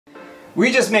We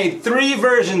just made 3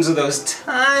 versions of those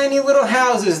tiny little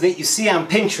houses that you see on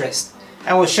Pinterest.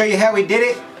 And we'll show you how we did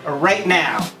it right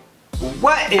now.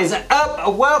 What is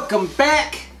up? Welcome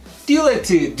back. Do you like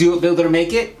to do it, build it, or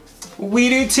make it? We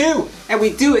do too, and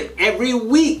we do it every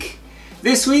week.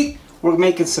 This week, we're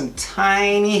making some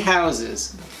tiny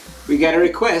houses. We got a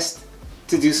request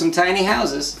to do some tiny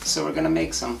houses, so we're gonna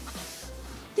make some.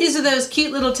 These are those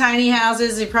cute little tiny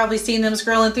houses. You've probably seen them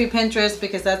scrolling through Pinterest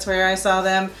because that's where I saw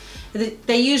them.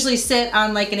 They usually sit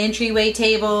on like an entryway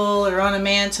table or on a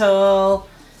mantle,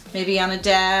 maybe on a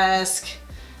desk,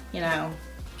 you know,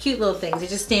 cute little things. They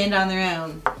just stand on their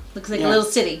own. Looks like a little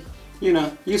city. You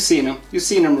know, you've seen them. You've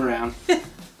seen them around.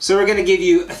 So we're gonna give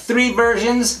you 3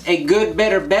 versions, a good,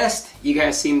 better, best. You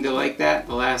guys seem to like that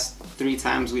the last 3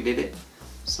 times we did it.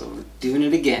 So we're doing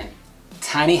it again.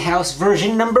 Tiny house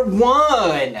version number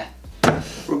 1.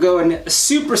 We're going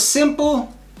super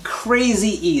simple,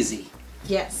 crazy easy.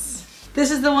 Yes. This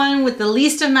is the one with the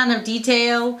least amount of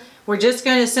detail. We're just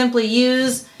going to simply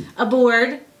use a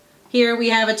board. Here we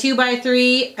have a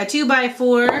 2x3, a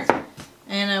 2x4,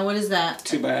 and what is that?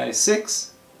 2x6.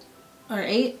 Or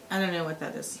 8? I don't know what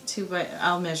that is.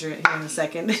 I'll measure it here in a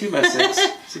second.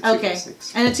 2x6. Okay.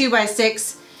 2x6. And a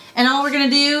 2x6. And all we're going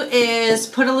to do is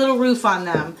put a little roof on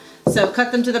them. So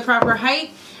cut them to the proper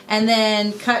height and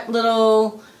then cut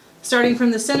little, starting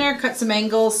from the center, cut some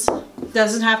angles.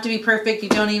 Doesn't have to be perfect. You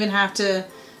don't even have to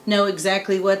know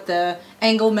exactly what the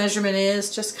angle measurement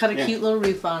is. Just cut a cute little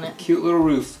roof on it. Cute little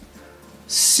roof.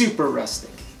 Super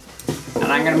rustic. And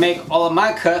I'm going to make all of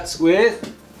my cuts with,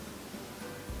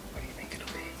 what do you think it'll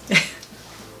be?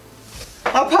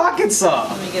 A pocket saw.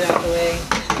 Let me get out of the way.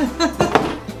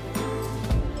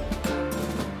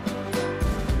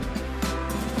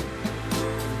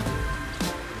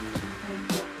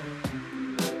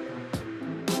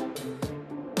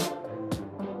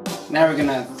 Now we're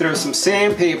gonna throw some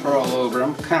sandpaper all over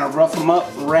them, kind of rough them up,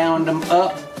 round them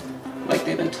up, like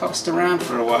they've been tossed around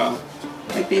for a while,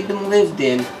 like they've been lived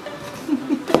in.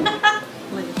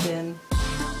 Lived in.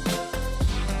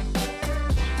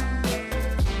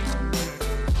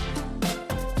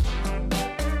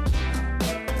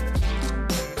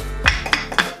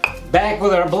 Back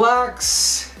with our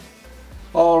blocks,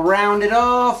 all rounded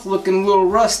off, looking a little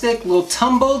rustic, a little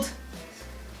tumbled,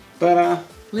 but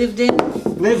lived in.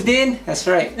 Lived in? That's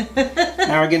right.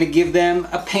 Now we're going to give them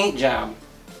a paint job.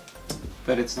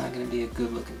 But it's not going to be a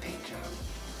good looking paint job.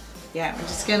 Yeah, we're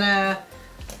just going to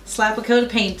slap a coat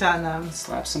of paint on them.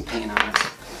 Slap some paint on it.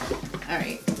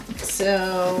 Alright,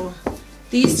 so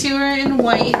these 2 are in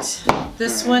white.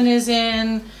 This one is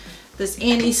in this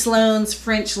Annie Sloan's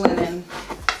French linen.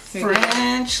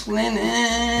 French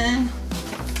linen.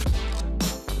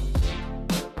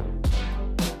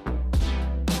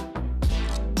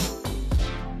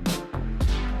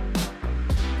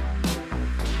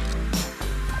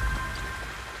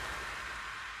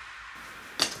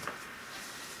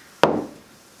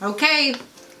 Okay,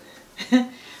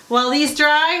 while these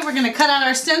dry, we're going to cut out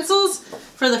our stencils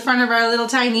for the front of our little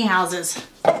tiny houses.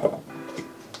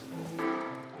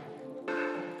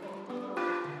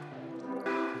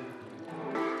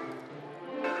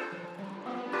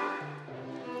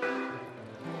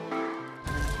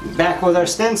 Back with our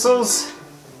stencils.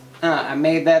 I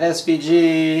made that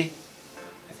SVG.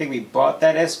 I think we bought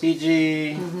that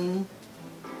SVG. And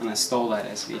I stole that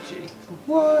SVG.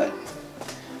 What?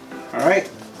 Alright,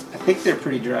 I think they're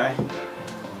pretty dry.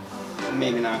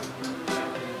 Maybe not.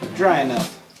 Dry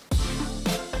enough.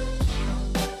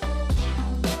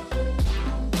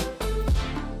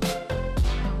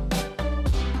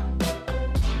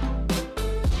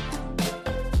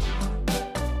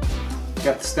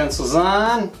 Got the stencils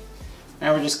on.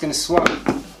 Now we're just going to swap.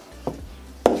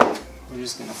 We're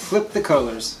just going to flip the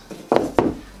colors.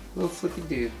 A little flippy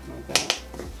dude like that.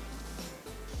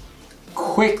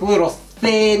 Quick little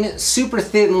thin, super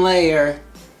thin layer,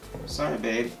 sorry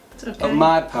babe, of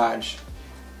Mod Podge,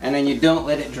 and then you don't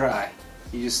let it dry.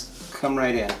 You just come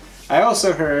right in. I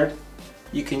also heard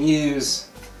you can use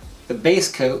the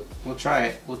base coat. We'll try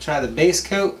it. We'll try the base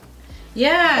coat.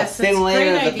 Yes, a thin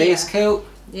layer of the base coat.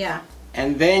 Yeah.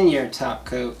 And then your top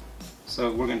coat.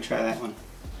 So we're gonna try that one.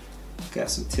 Got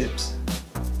some tips.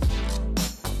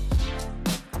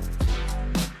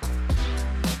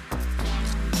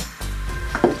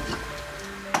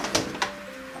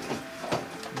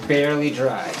 Barely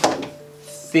dry.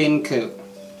 Thin coat.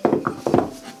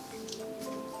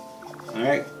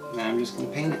 Alright, now I'm just going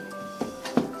to paint it.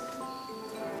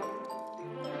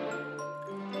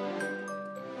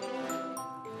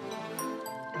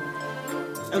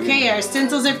 Okay, our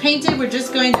stencils are painted. We're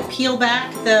just going to peel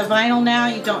back the vinyl now.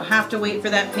 You don't have to wait for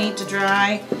that paint to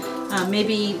dry.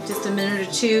 maybe just a minute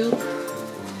or two.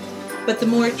 But the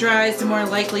more it dries, the more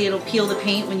likely it'll peel the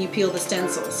paint when you peel the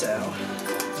stencil. So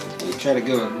you try to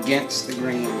go against the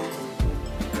grain.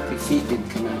 The feet didn't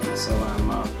come out, so I'm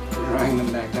drying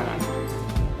them back on.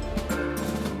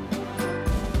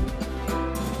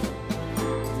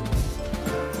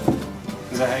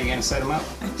 Is that how you're gonna set them up?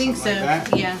 I think so.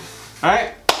 Like yeah. All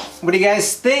right. What do you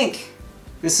guys think?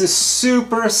 This is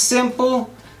super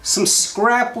simple. Some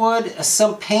scrap wood,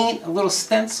 some paint, a little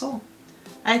stencil.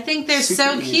 I think they're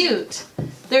so cute.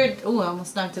 They're, oh, I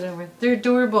almost knocked it over. They're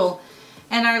adorable.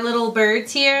 And our little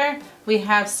birds here, we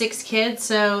have 6 kids,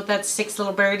 so that's 6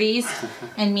 little birdies.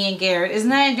 And me and Garrett. Isn't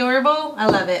that adorable? I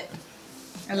love it.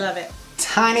 I love it.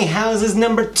 Tiny houses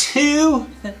number 2.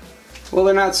 Well,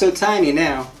 they're not so tiny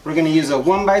now. We're gonna use a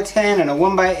 1x10 and a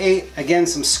 1x8. Again,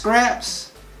 some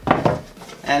scraps.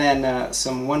 And then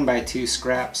some 1x2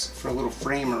 scraps for a little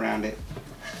frame around it.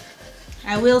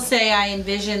 I will say I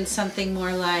envisioned something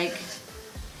more like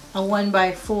a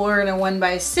 1x4 and a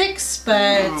 1x6,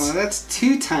 but... Oh, that's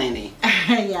too tiny.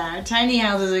 Yeah, our tiny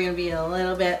houses are going to be a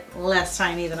little bit less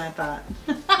tiny than I thought.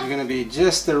 They're going to be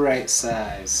just the right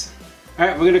size.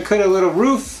 Alright, we're going to cut a little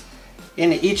roof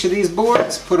into each of these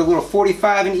boards, put a little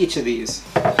 45 in each of these.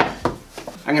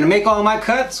 I'm going to make all my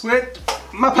cuts with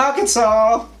my pocket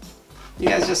saw. You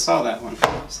guys just saw that one.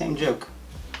 Same joke.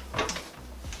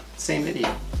 Same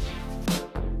video.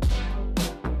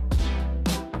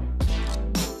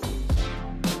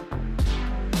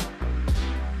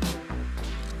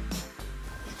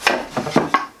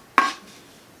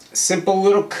 Simple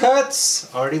little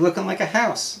cuts, already looking like a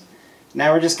house.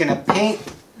 Now we're just gonna paint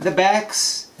the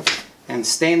backs and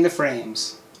stain the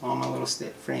frames. All my little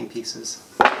frame pieces.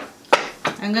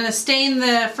 I'm gonna stain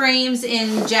the frames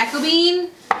in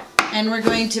Jacobine, and we're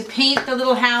going to paint the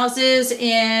little houses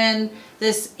in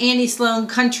this Andy Sloan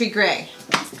Country Gray.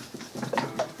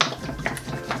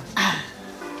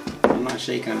 I'm not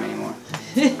shaking them anymore.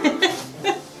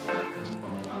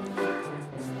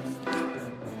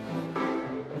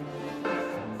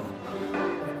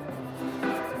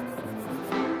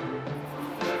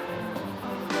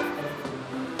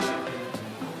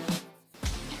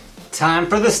 Time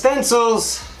for the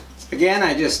stencils! Again,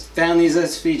 I just found these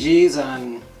SVGs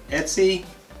on Etsy,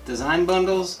 design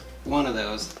bundles, one of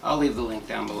those. I'll leave the link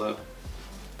down below.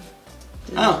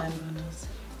 Design bundles.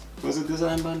 Was it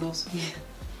design bundles? Yeah.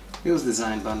 It was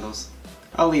design bundles.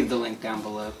 I'll leave the link down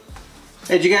below.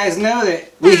 Did you guys know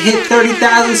that we hit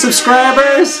 30,000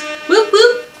 subscribers? Whoop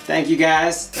whoop! Thank you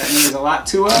guys. That means a lot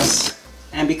to us.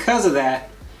 And because of that,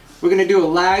 we're going to do a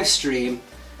live stream.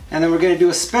 And then we're going to do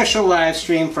a special live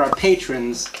stream for our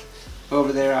patrons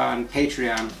over there on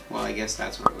Patreon. Well, I guess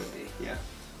that's what it would be, yeah.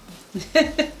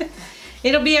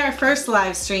 It'll be our first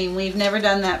live stream. We've never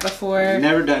done that before. I've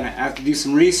never done it. I have to do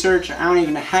some research. I don't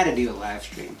even know how to do a live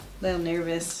stream. A little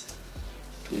nervous.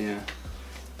 Yeah,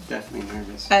 definitely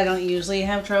nervous. I don't usually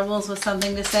have troubles with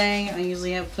something to say. I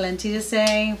usually have plenty to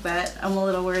say, but I'm a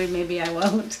little worried maybe I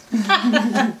won't.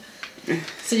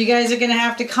 So you guys are going to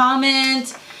have to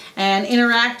comment and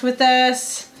interact with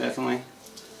us. Definitely.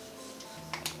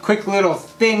 Quick little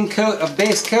thin coat of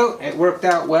base coat. It worked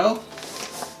out well.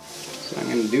 So I'm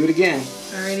going to do it again.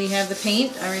 I already have the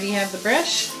paint. I already have the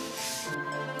brush.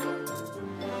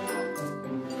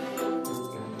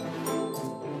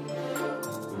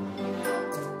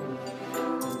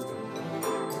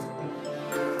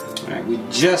 Alright, we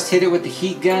just hit it with the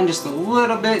heat gun just a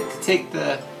little bit to take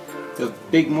the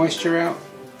big moisture out.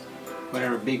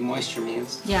 Whatever big moisture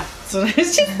means. Yeah, that's what I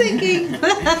was just thinking.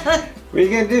 What are you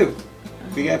gonna do?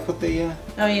 We gotta put the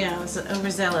oh yeah, I was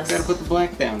overzealous. Gotta put the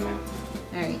black down now.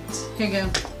 Alright, here you go.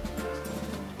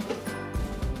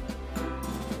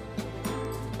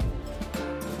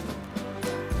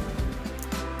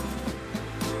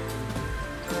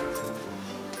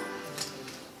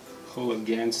 Pull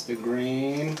against the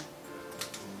grain.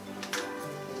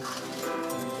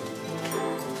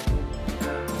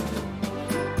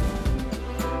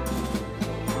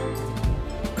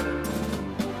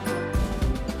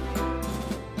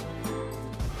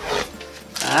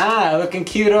 Ah, looking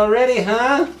cute already,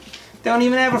 huh? Don't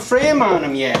even have a frame on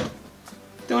them yet.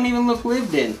 Don't even look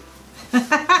lived in.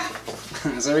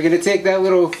 So we're gonna take that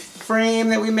little frame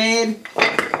that we made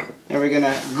and we're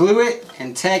gonna glue it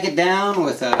and tack it down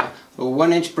with a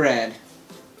 1-inch brad.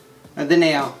 The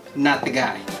nail, not the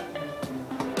guy.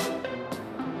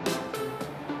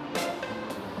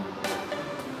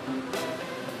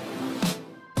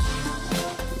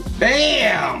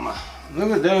 Bam!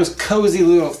 Look at those cozy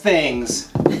little things.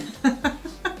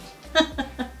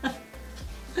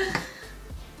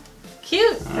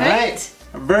 Cute, right? Alright,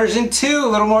 version 2, a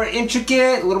little more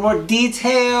intricate, a little more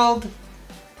detailed.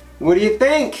 What do you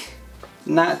think?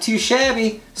 Not too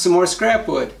shabby. Some more scrap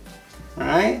wood.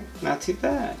 Alright, not too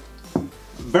bad.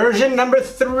 Version number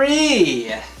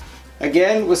 3.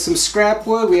 Again, with some scrap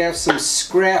wood. We have some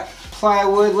scrap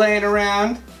plywood laying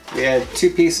around. We had 2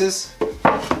 pieces.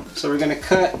 So we're going to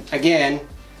cut, again,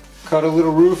 cut a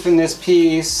little roof in this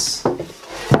piece.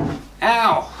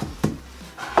 Ow!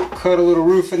 Cut a little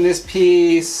roof in this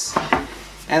piece.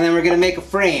 And then we're going to make a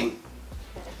frame.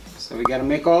 So we got to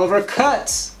make all of our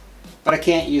cuts. But I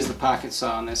can't use the pocket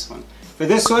saw on this one. For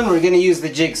this one, we're going to use the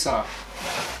jigsaw.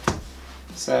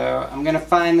 So I'm going to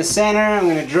find the center, I'm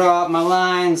going to draw out my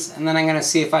lines, and then I'm going to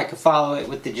see if I can follow it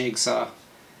with the jigsaw.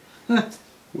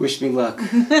 Wish me luck.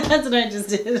 That's what I just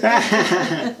did.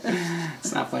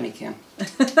 It's not funny, Kim.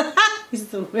 He's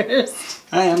the worst.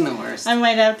 I am the worst. I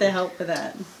might have to help with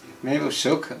that. Maybe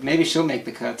she'll make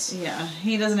the cuts. Yeah,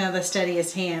 he doesn't have the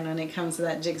steadiest hand when it comes to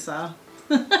that jigsaw.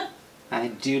 I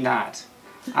do not.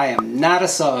 I am not a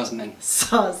sawsman.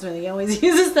 Sawsman. He always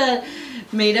uses that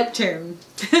made-up term.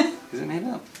 Is it made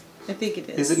up? I think it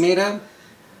is. Is it made up?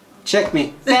 Check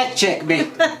me. Fact check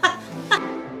me.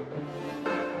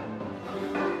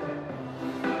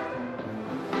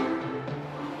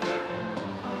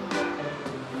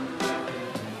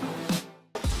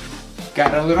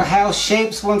 Got our little house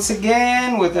shapes once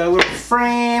again with a little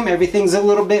frame. Everything's a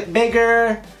little bit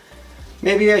bigger.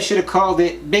 Maybe I should have called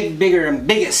it Big, Bigger, and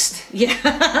Biggest.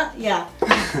 Yeah, yeah,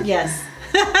 yes.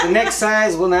 The next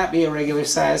size will not be a regular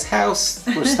size house.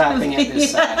 We're stopping at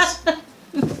this size.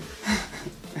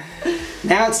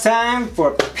 Now it's time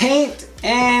for paint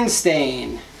and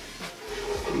stain.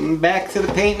 Back to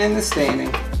the painting and the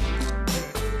staining.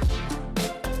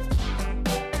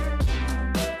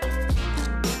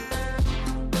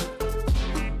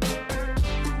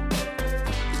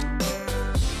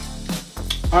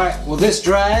 Alright, well this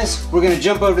dries, we're going to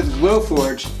jump over to the glow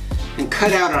forge and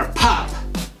cut out our pop.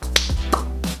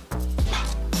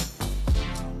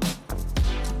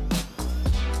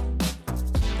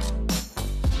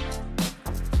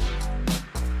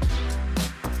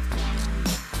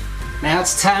 Now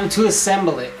it's time to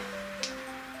assemble it.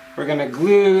 We're going to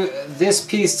glue this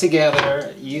piece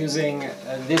together using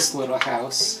this little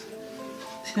house.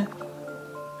 And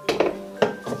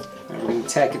we're going to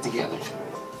tack it together.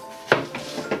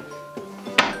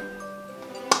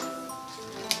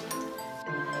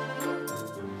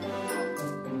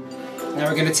 Now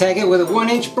we're going to tag it with a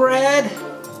 1-inch brad.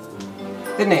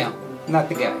 The nail, not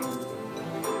the guy.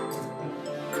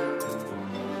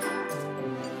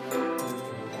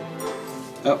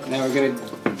 Oh, now we're gonna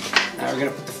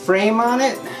put the frame on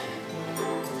it.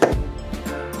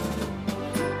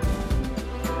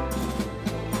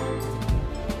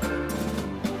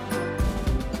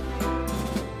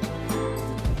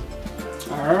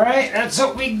 All right, that's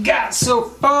what we got so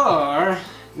far.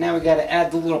 Now we got to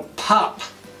add the little pop.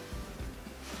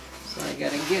 So I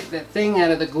got to get that thing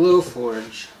out of the glow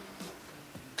forge.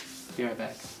 Be right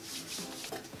back.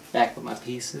 Back with my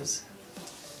pieces.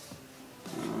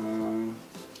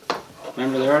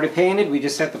 Remember, they're already painted, we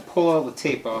just have to pull all the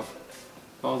tape off.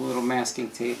 All the little masking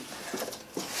tape.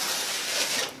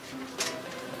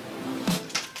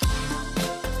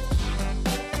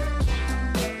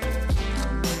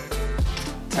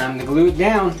 Time to glue it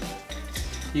down.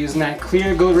 Using that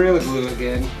clear Gorilla Glue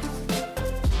again.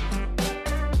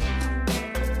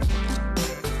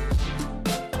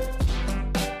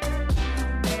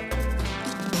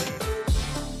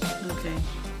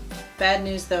 Bad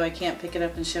news though, I can't pick it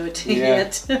up and show it to you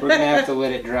yet. We're gonna have to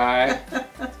let it dry.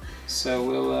 So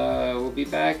we'll be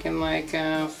back in like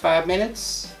 5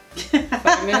 minutes.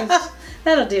 5 minutes?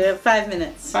 That'll do it. 5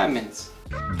 minutes. 5 minutes.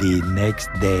 The next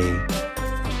day.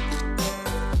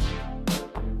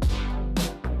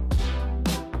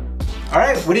 All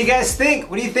right, what do you guys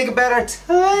think? What do you think about our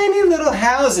tiny little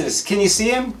houses? Can you see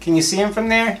them? Can you see them from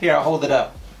there? Here, I'll hold it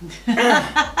up.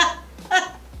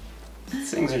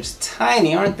 These things are just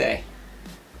tiny, aren't they?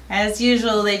 As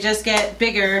usual, they just get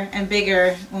bigger and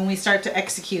bigger when we start to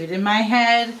execute. In my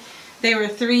head, they were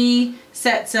 3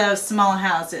 sets of small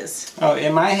houses. Oh,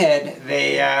 in my head,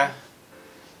 they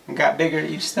got bigger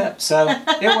each step, so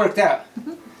it worked out.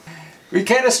 We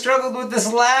kind of struggled with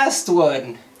this last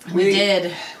one. We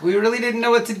did. We really didn't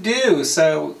know what to do,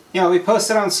 so we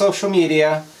posted on social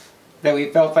media that we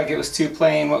felt like it was too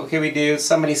plain. What could we do?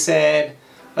 Somebody said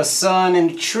a sun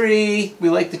and a tree. We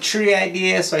like the tree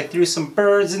idea, so I threw some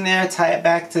birds in there, tie it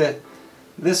back to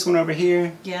this one over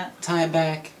here. Yeah. Tie it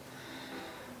back.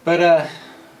 But I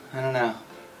don't know.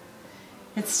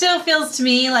 It still feels to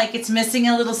me like it's missing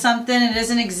a little something. It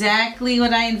isn't exactly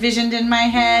what I envisioned in my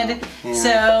head. Yeah.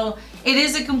 So it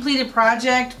is a completed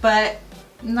project, but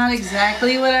not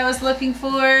exactly what I was looking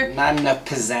for. Not enough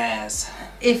pizzazz.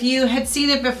 If you had seen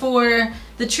it before,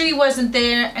 the tree wasn't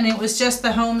there and it was just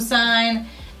the home sign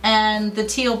and the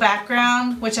teal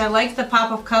background, which I liked the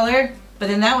pop of color, but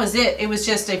then that was it. It was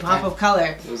just a pop of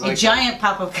color. A giant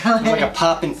pop of color. It was like a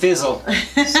pop and fizzle.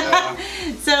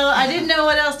 So I didn't know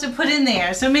what else to put in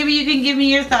there. So maybe you can give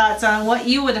me your thoughts on what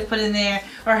you would have put in there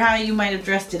or how you might have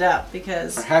dressed it up,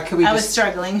 because I was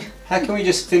struggling. How can we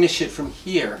just finish it from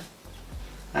here?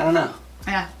 I don't know.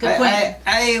 Yeah, good point.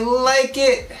 I like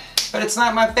it, but it's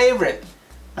not my favorite.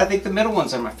 I think the middle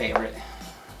ones are my favorite.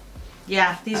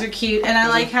 Yeah, these are cute, and I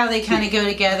like how they kind of go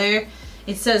together.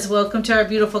 It says, "Welcome to our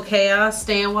beautiful chaos.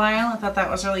 Stay a while." I thought that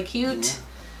was really cute.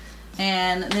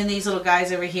 And then these little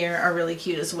guys over here are really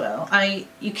cute as well.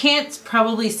 You can't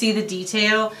probably see the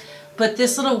detail, but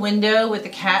this little window with the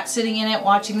cat sitting in it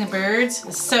watching the birds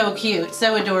is so cute,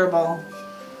 so adorable.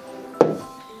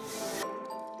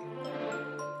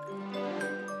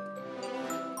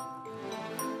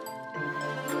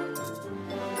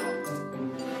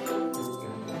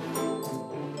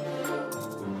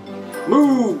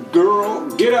 Move, girl,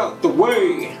 get out the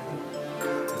way.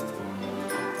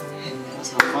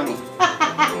 That's not funny.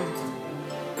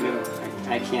 No,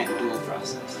 I can't dual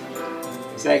process.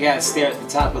 See, I gotta stare at the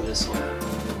top of this one.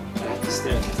 I have to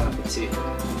stare at the top of two.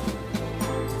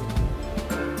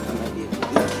 I might be able to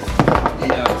do it.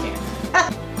 No, I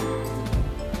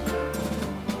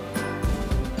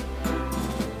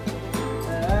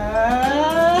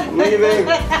can't. Leaving.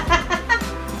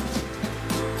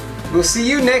 We'll see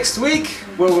you next week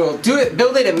where we'll do it,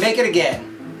 build it, and make it again.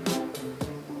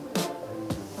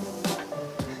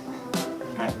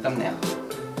 Alright, thumbnail.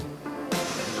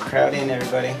 Crowd in,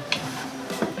 everybody.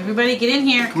 Everybody get in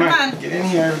here. Come on. Get in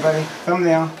here, everybody.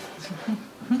 Thumbnail.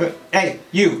 Hey,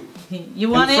 you. You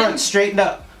want in? In front, straighten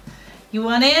up. You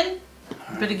want in?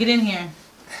 Better get in here.